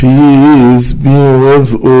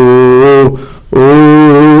with all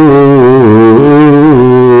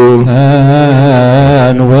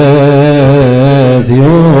and with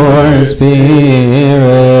your spirit.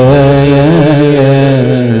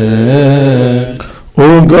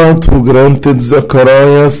 O God, who granted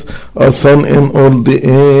Zacharias a son in old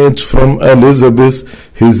age from Elizabeth,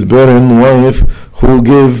 his barren wife, who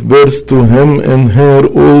gave birth to him in her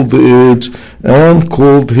old age, and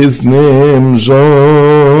called his name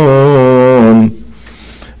John.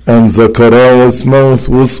 And Zacharias' mouth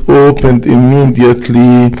was opened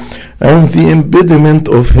immediately, and the impediment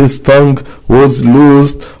of his tongue was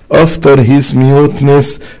loosed after his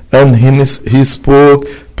muteness, and he spoke,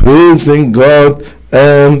 praising God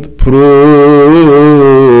and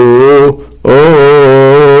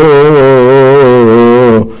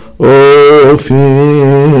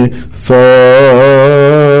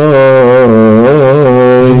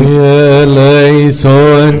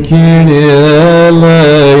Eleison, Kyrie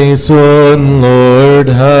eleison, Lord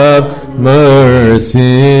have mercy.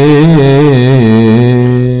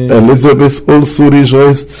 Elizabeth also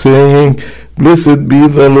rejoiced, saying, Blessed be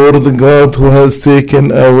the Lord God, who has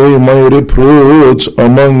taken away my reproach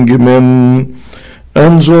among men.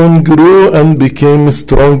 And John grew and became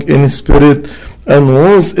strong in spirit, and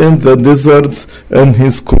was in the deserts, and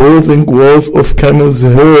his clothing was of camel's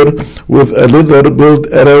hair, with a leather belt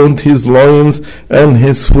around his loins, and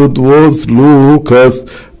his food was locust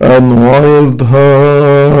and wild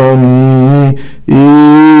honey.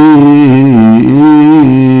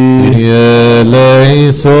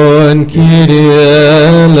 Eleison, Kyrie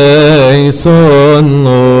eleison,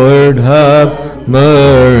 Lord have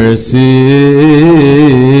mercy.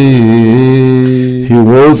 He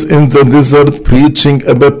was in the desert preaching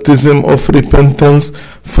a baptism of repentance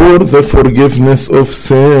for the forgiveness of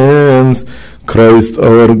sins. Christ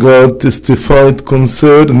our God testified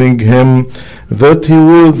concerning him that he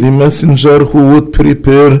was the messenger who would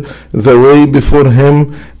prepare the way before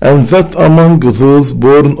him, and that among those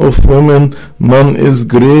born of women none is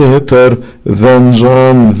greater than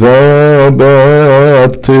John the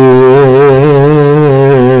Baptist.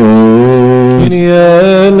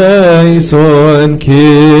 Eleison,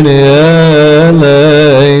 Kyrie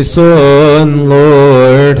eleison,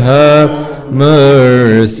 Lord have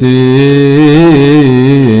mercy.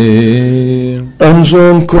 And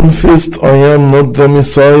John confessed, I am not the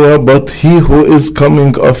Messiah, but he who is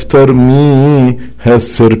coming after me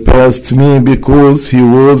has surpassed me, because he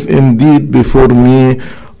was indeed before me.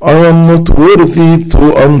 I am not worthy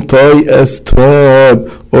to untie a strap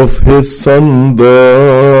of his sandal.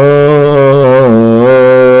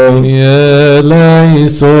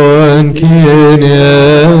 Eleison, Kyrie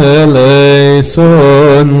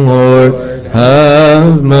eleison, Lord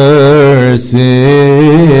have mercy.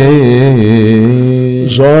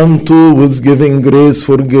 John too was giving grace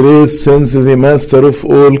for grace, since the Master of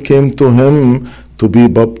all came to him to be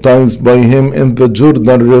baptized by him in the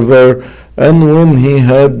Jordan River. And when he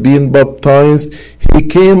had been baptized, he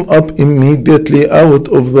came up immediately out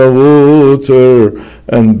of the water,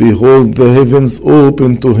 and behold, the heavens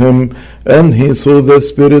opened to him, and he saw the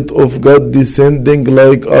Spirit of God descending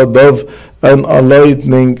like a dove, and a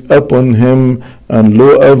lightning upon him. And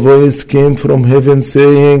lo, a voice came from heaven,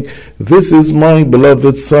 saying, This is my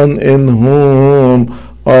beloved Son, in whom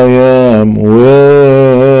I am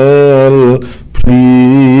well pleased.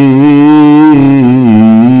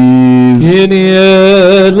 Kyrie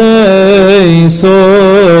eleison,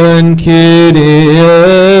 Kyrie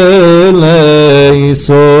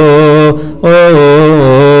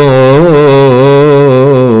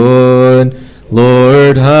eleison,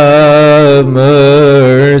 Lord have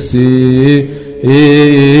mercy.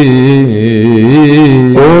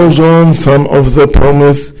 O John, son of the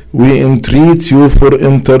promise, we entreat you for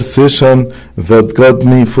intercession, that God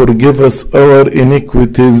may forgive us our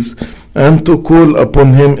iniquities, and to call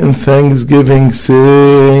upon him in thanksgiving,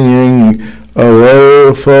 saying,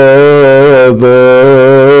 Our Father,